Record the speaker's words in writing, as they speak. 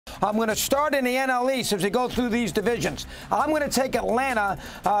I'm going to start in the NL East as we go through these divisions. I'm going to take Atlanta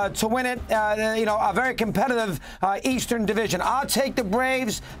to win it, a very competitive Eastern division. I'll take the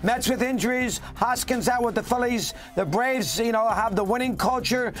Braves. Mets with injuries. Hoskins out with the Phillies. The Braves, have the winning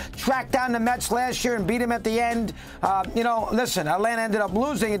culture. Tracked down the Mets last year and beat them at the end. Listen, Atlanta ended up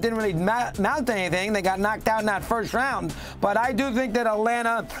losing. It didn't really mount anything. They got knocked out in that first round. But I do think that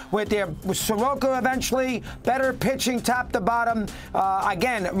Atlanta, with Soroka eventually, better pitching top to bottom.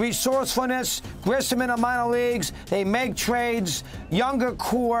 Again, resourcefulness, Grissom in the minor leagues. They make trades, younger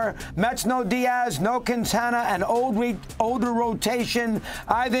core. Mets, no Diaz, no Quintana, and older rotation.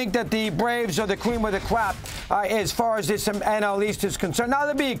 I think that the Braves are the cream of the crop as far as this NL East is concerned. Now,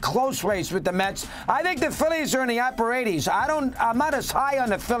 there'll be a close race with the Mets. I think the Phillies are in the upper 80s. I'm not as high on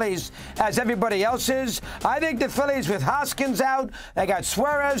the Phillies as everybody else is. I think the Phillies, with Hoskins out, they got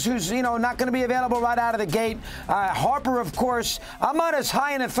Suarez, who's, not going to be available right out of the gate. Harper, of course. I'm not as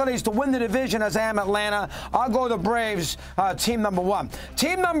high in the Phillies to win the division as I am Atlanta. I'll go the Braves, team number one.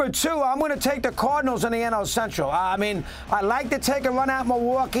 Team number two, I'm going to take the Cardinals in the NL Central. I like to take a run at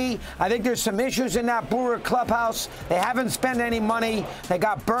Milwaukee. I think there's some issues in that Brewer clubhouse. They haven't spent any money. They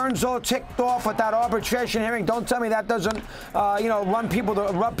got Burns all ticked off with that arbitration hearing. Don't tell me that doesn't, rub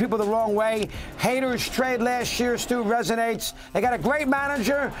people the wrong way. Hader's trade last year still resonates. They got a great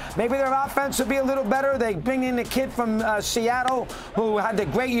manager. Maybe their offense will be a little better. They bring in the kid from Seattle who had the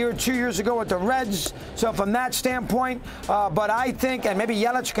great year 2 years ago with the Reds. So from that standpoint, but I think, and maybe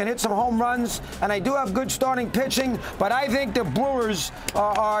Yelich can hit some home runs, and they do have good starting pitching, but I think the Brewers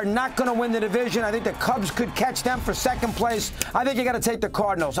are not going to win the division. I think the Cubs could catch them for second place. I think you got to take the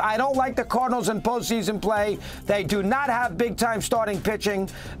Cardinals. I don't like the Cardinals in postseason play. They do not have big-time starting pitching,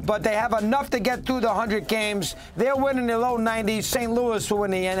 but they have enough to get through the 100 games. They'll win in the low 90s. St. Louis will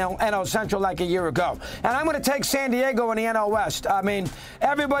win the NL Central like a year ago. And I'm going to take San Diego in the NL West.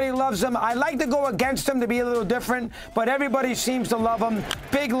 Everybody loves them. I like to go against them to be a little different, but everybody seems to love them.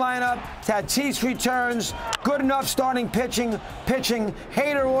 Big lineup. Tatis returns. Good enough starting pitching.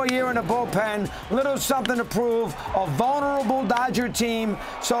 Hader all year in the bullpen. Little something to prove. A vulnerable Dodger team.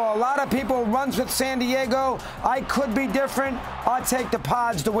 So a lot of people runs with San Diego. I could be different. I'll take the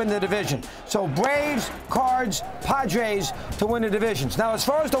Pods to win the division. So Braves, Cards, Padres to win the divisions. Now, as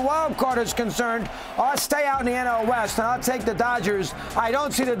far as the wild card is concerned, I'll stay out in the NL West, and I'll take the Dodgers. I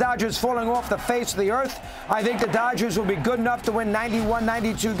don't see the Dodgers falling off the face of the earth. I think the Dodgers will be good enough to win 91,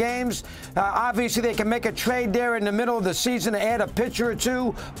 92 games. Obviously, they can make a trade there in the middle of the season to add a pitcher or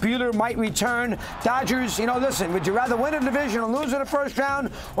two. Buehler might return. Dodgers, listen, would you rather win a division and lose in the first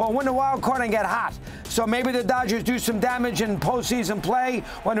round or win the wild card and get hot? So maybe the Dodgers do some damage in postseason play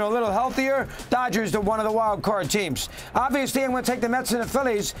when they're a little healthier. Dodgers are one of the wild card teams. Obviously, I'm going to take the Mets and the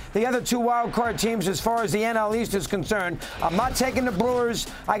Phillies, the other two wild card teams as far as the NL East is concerned. I'm not taking the Brewers.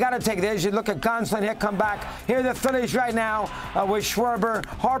 I got to take it. As you look at Gonsolin here, come back. Here are the Phillies right now with Schwarber.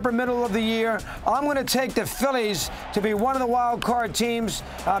 Harper, middle of the year. I'm going to take the Phillies to be one of the wild card teams.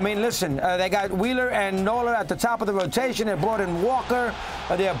 Listen, they got Wheeler and Nola at the top of the rotation. They brought in Walker.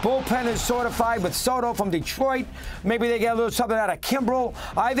 Their bullpen is fortified with Soto from Detroit. Maybe they get a little something out of Kimbrel.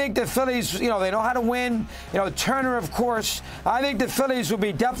 I think the Phillies, they know how to win. Turner, of course. I think the Phillies will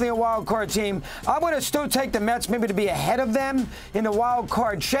be definitely a wild card team. I'm going to still take the Mets maybe to be ahead of them in the wild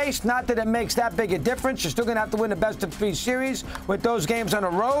card chase. Not that it makes that big a difference. You're still going to have to win the best of 3 series with those games on the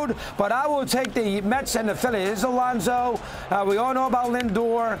road. But I will take the Mets and the Phillies. There's Alonso. We all know about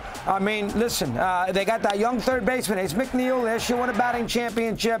Lindor. Listen, they got that young third baseman, Ace McNeil. Last year won a batting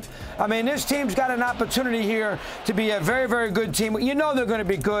championship. This team's got an opportunity here to be a very, very good team. They're going to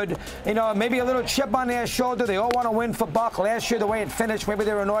be good. Maybe a little chip on their shoulder. They all want to win for Buck. Last year, the way it finished, maybe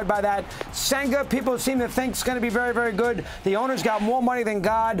they're annoyed by that. Senga, people seem to think is going to be very, very good. The owner's got more money than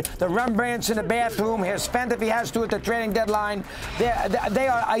God. The Rembrandt's in the bathroom. He'll spend if he has to at the trading deadline. They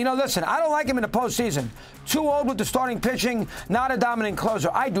are, listen, I don't like him in the postseason. Too old with the starting pitching, not a dominant closer.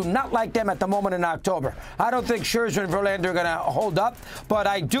 I do not like them at the moment in October. I don't think Scherzer and Verlander are going to hold up, but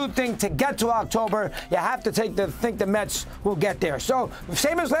I do think to get to October, you have to think the Mets will get there. So,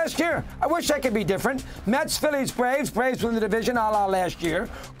 same as last year. I wish I could be different. Mets, Phillies, Braves. Braves win the division a la last year.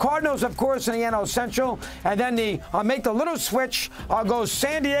 Cardinals, of course, in the NL Central. And then I'll make the little switch. I'll go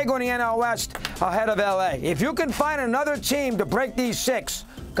San Diego in the NL West ahead of LA. If you can find another team to break these 6,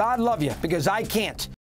 God love you, because I can't.